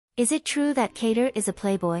Is it true that Cater is a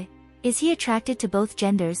playboy? Is he attracted to both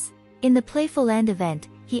genders? In the Playful Land event,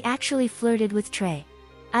 he actually flirted with Trey.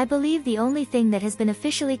 I believe the only thing that has been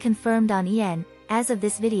officially confirmed on EN, as of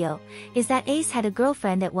this video, is that Ace had a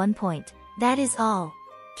girlfriend at one point. That is all.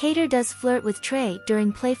 Cater does flirt with Trey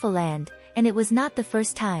during Playful Land, and it was not the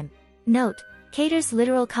first time. Note, Cater's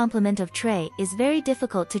literal compliment of Trey is very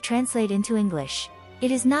difficult to translate into English.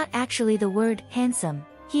 It is not actually the word handsome.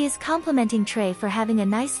 He is complimenting Trey for having a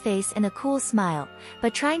nice face and a cool smile,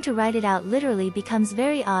 but trying to write it out literally becomes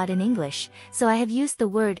very odd in English, so I have used the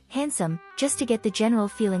word handsome just to get the general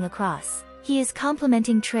feeling across. He is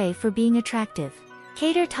complimenting Trey for being attractive.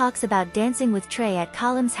 Cater talks about dancing with Trey at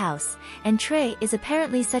Column's house, and Trey is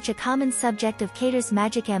apparently such a common subject of Cater's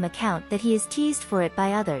Magicam account that he is teased for it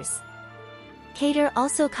by others. Cater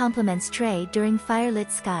also compliments Trey during Firelit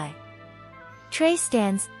Sky. Trey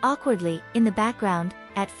stands, awkwardly, in the background,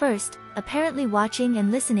 at first, apparently watching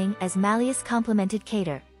and listening as Malleus complimented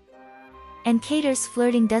Cater. And Cater's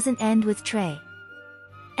flirting doesn't end with Trey.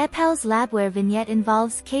 Epel's Labware vignette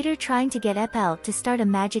involves Cater trying to get Epel to start a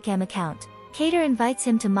Magicam account. Cater invites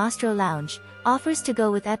him to Mostro Lounge, offers to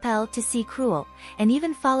go with Epel to see Cruel, and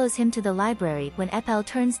even follows him to the library when Epel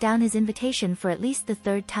turns down his invitation for at least the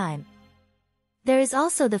third time. There is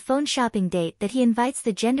also the phone shopping date that he invites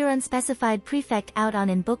the gender-unspecified prefect out on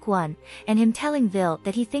in Book 1, and him telling Vil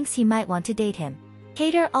that he thinks he might want to date him.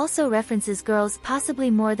 Cater also references girls possibly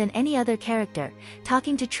more than any other character,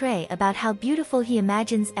 talking to Trey about how beautiful he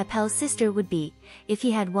imagines Epel's sister would be, if he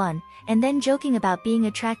had one, and then joking about being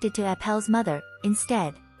attracted to Epel's mother,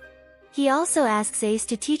 instead. He also asks Ace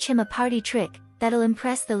to teach him a party trick that'll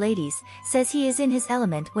impress the ladies, says he is in his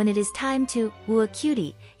element when it is time to woo a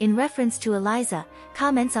cutie, in reference to Eliza,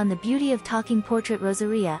 comments on the beauty of talking portrait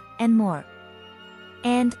Rosaria, and more.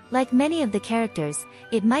 And, like many of the characters,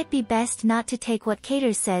 it might be best not to take what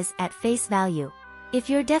Cater says at face value. If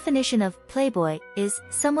your definition of playboy is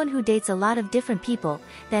someone who dates a lot of different people,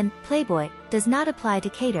 then playboy does not apply to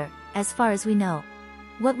Cater, as far as we know.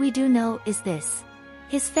 What we do know is this.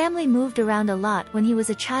 His family moved around a lot when he was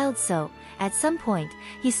a child, so, at some point,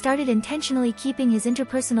 he started intentionally keeping his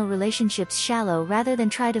interpersonal relationships shallow rather than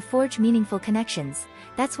try to forge meaningful connections.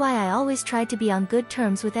 That's why I always tried to be on good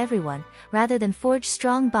terms with everyone, rather than forge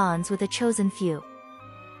strong bonds with a chosen few.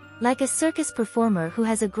 Like a circus performer who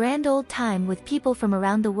has a grand old time with people from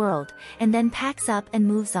around the world, and then packs up and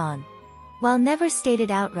moves on. While never stated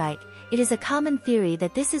outright, it is a common theory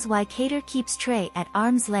that this is why Cater keeps Trey at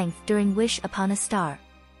arm's length during Wish Upon a Star.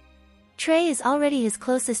 Trey is already his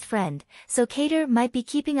closest friend, so Cater might be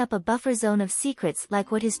keeping up a buffer zone of secrets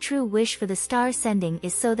like what his true wish for the star sending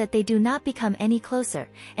is, so that they do not become any closer,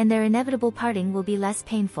 and their inevitable parting will be less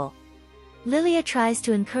painful. Lilia tries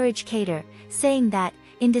to encourage Cater, saying that,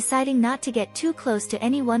 in deciding not to get too close to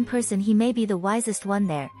any one person, he may be the wisest one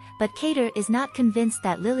there, but Cater is not convinced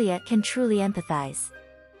that Lilia can truly empathize.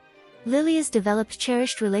 Lilia's developed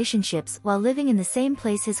cherished relationships while living in the same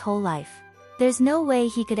place his whole life. There's no way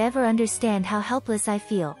he could ever understand how helpless I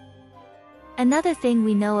feel. Another thing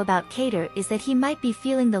we know about Cater is that he might be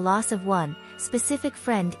feeling the loss of one specific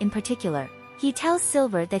friend in particular. He tells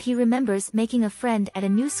Silver that he remembers making a friend at a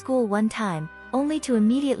new school one time, only to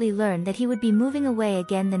immediately learn that he would be moving away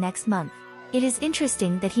again the next month. It is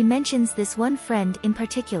interesting that he mentions this one friend in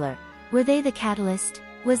particular. Were they the catalyst?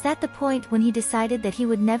 Was that the point when he decided that he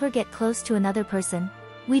would never get close to another person?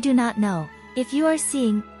 We do not know. If you are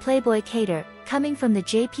seeing Playboy Cater coming from the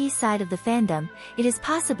JP side of the fandom, it is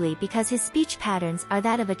possibly because his speech patterns are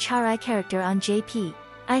that of a charai character on JP.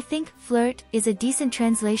 I think flirt is a decent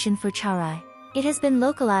translation for charai. It has been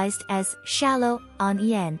localized as shallow on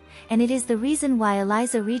EN, and it is the reason why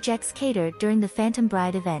Eliza rejects Cater during the Phantom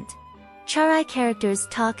Bride event. Charai characters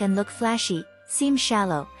talk and look flashy, seem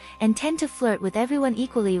shallow, and tend to flirt with everyone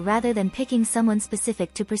equally rather than picking someone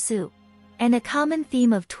specific to pursue. And a common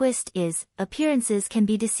theme of Twist is, appearances can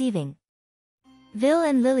be deceiving. Vil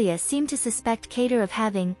and Lilia seem to suspect Cater of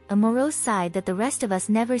having a morose side that the rest of us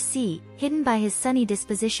never see, hidden by his sunny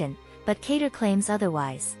disposition, but Cater claims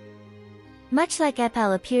otherwise. Much like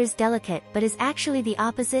Epel appears delicate but is actually the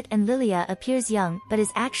opposite, and Lilia appears young but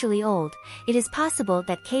is actually old, it is possible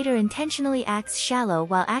that Cater intentionally acts shallow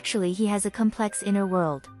while actually he has a complex inner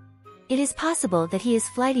world. It is possible that he is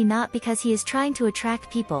flighty not because he is trying to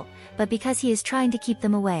attract people, but because he is trying to keep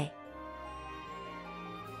them away.